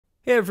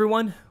Hey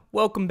everyone,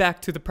 welcome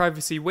back to the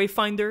Privacy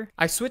Wayfinder.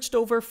 I switched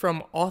over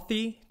from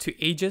Authy to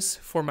Aegis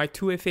for my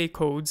 2FA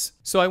codes,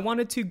 so I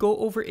wanted to go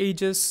over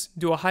Aegis,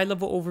 do a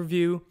high-level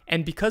overview,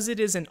 and because it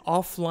is an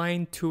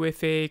offline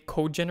 2FA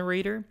code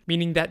generator,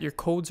 meaning that your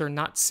codes are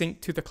not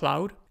synced to the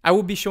cloud, I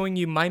will be showing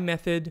you my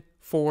method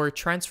for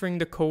transferring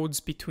the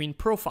codes between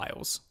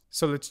profiles.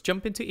 So let's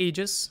jump into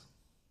Aegis.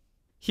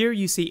 Here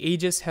you see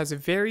Aegis has a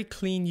very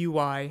clean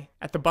UI.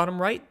 At the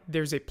bottom right,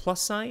 there's a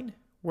plus sign,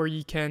 where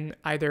you can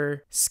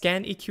either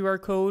scan a QR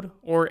code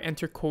or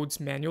enter codes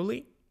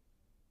manually.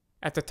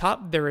 At the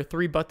top, there are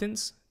 3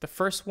 buttons. The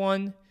first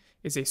one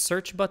is a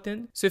search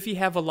button. So if you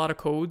have a lot of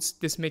codes,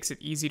 this makes it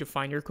easy to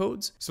find your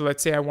codes. So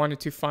let's say I wanted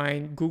to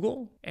find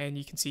Google, and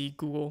you can see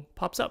Google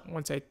pops up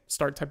once I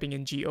start typing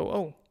in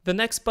GOO. The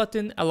next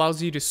button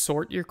allows you to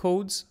sort your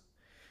codes.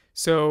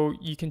 So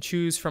you can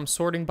choose from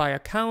sorting by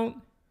account,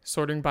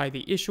 sorting by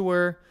the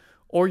issuer,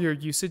 or your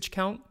usage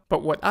count.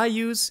 But what I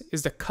use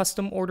is the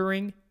custom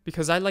ordering,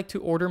 because I like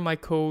to order my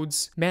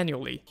codes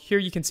manually. Here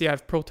you can see I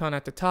have Proton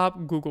at the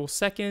top, Google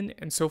second,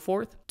 and so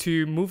forth.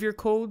 To move your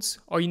codes,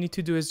 all you need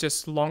to do is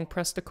just long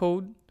press the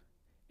code,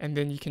 and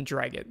then you can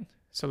drag it.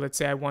 So let's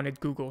say I wanted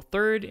Google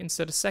third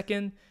instead of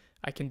second,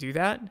 I can do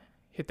that,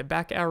 hit the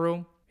back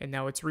arrow, and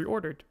now it's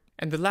reordered.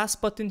 And the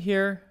last button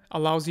here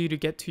allows you to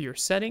get to your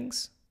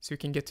settings. So you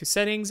can get to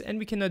settings, and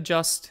we can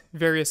adjust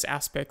various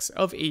aspects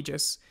of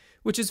Aegis,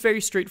 which is very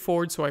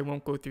straightforward, so I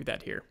won't go through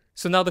that here.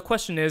 So now the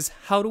question is,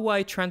 how do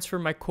I transfer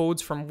my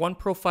codes from one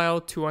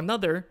profile to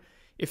another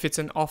if it's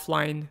an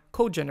offline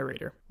code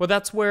generator? Well,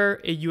 that's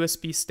where a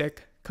USB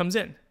stick comes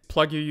in.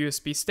 Plug your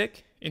USB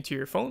stick into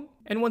your phone,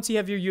 and once you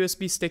have your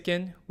USB stick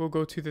in, we'll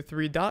go to the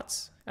 3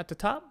 dots at the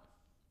top,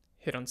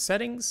 hit on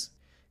settings,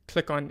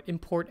 click on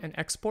import and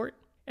export,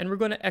 and we're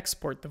going to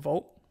export the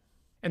vault.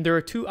 And there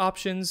are 2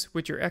 options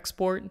with your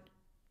export.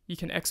 You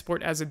can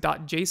export as a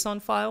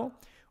 .json file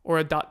or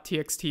a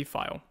 .txt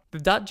file. The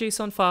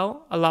 .json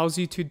file allows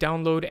you to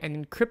download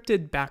an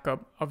encrypted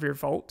backup of your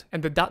vault,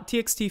 and the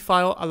 .txt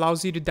file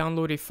allows you to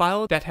download a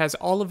file that has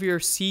all of your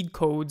seed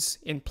codes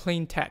in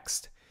plain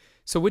text.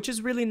 So which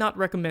is really not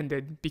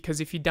recommended, because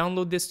if you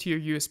download this to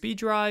your USB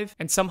drive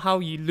and somehow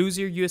you lose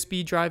your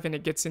USB drive and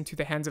it gets into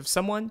the hands of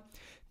someone,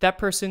 that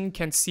person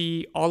can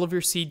see all of your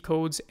seed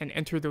codes and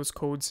enter those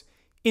codes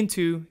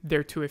into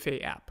their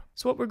 2FA app.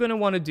 So what we're going to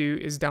want to do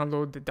is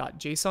download the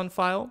 .json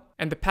file,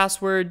 and the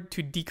password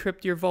to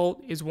decrypt your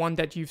vault is one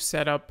that you've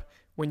set up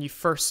when you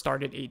first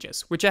started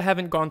Aegis, which I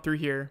haven't gone through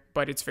here,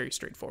 but it's very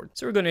straightforward.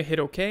 So we're going to hit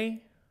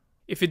OK.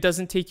 If it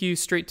doesn't take you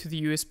straight to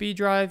the USB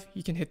drive,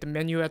 you can hit the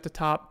menu at the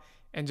top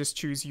and just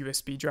choose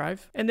USB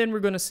drive. And then we're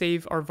going to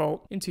save our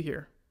vault into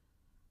here.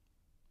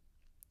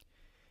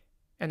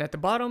 And at the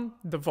bottom,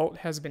 the vault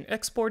has been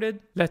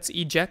exported. Let's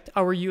eject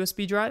our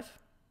USB drive.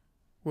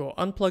 We'll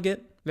unplug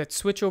it. Let's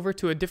switch over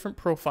to a different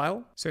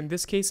profile. So in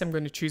this case, I'm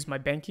going to choose my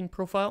banking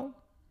profile.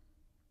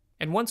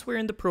 And once we're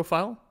in the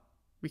profile,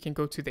 we can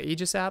go to the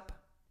Aegis app.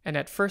 And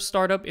at first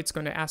startup, it's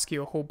going to ask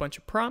you a whole bunch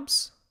of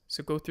prompts.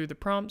 So go through the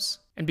prompts.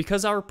 And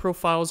because our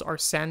profiles are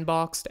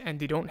sandboxed and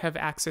they don't have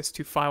access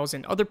to files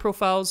in other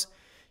profiles,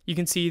 you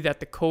can see that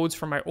the codes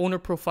from my owner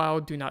profile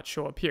do not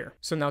show up here.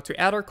 So now to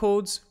add our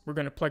codes, we're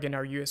going to plug in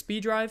our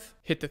USB drive,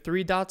 hit the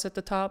 3 dots at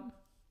the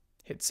top,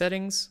 hit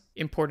settings,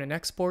 import and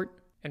export.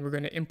 And we're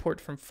going to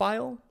import from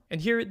file, and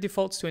here it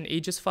defaults to an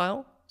Aegis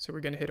file, so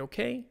we're going to hit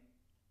OK.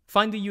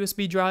 Find the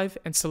USB drive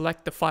and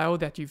select the file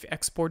that you've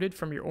exported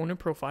from your owner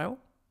profile.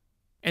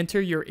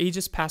 Enter your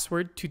Aegis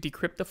password to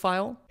decrypt the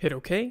file, hit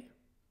OK.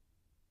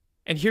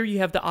 And here you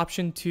have the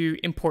option to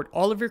import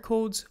all of your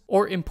codes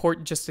or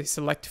import just a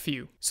select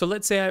few. So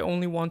let's say I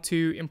only want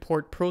to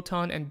import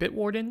Proton and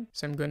Bitwarden,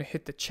 so I'm going to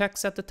hit the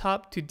checks at the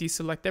top to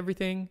deselect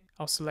everything.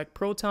 I'll select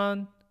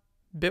Proton,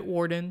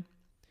 Bitwarden,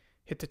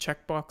 hit the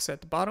checkbox at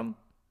the bottom,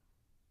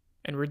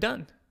 and we're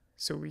done.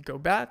 So we go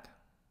back,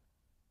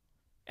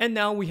 and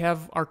now we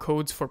have our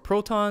codes for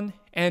Proton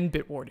and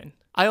Bitwarden.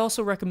 I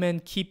also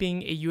recommend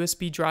keeping a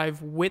USB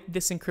drive with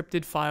this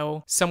encrypted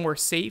file somewhere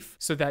safe,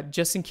 so that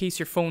just in case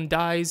your phone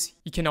dies,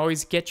 you can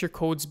always get your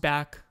codes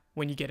back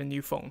when you get a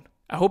new phone.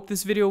 I hope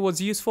this video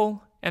was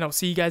useful, and I'll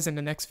see you guys in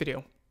the next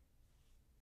video.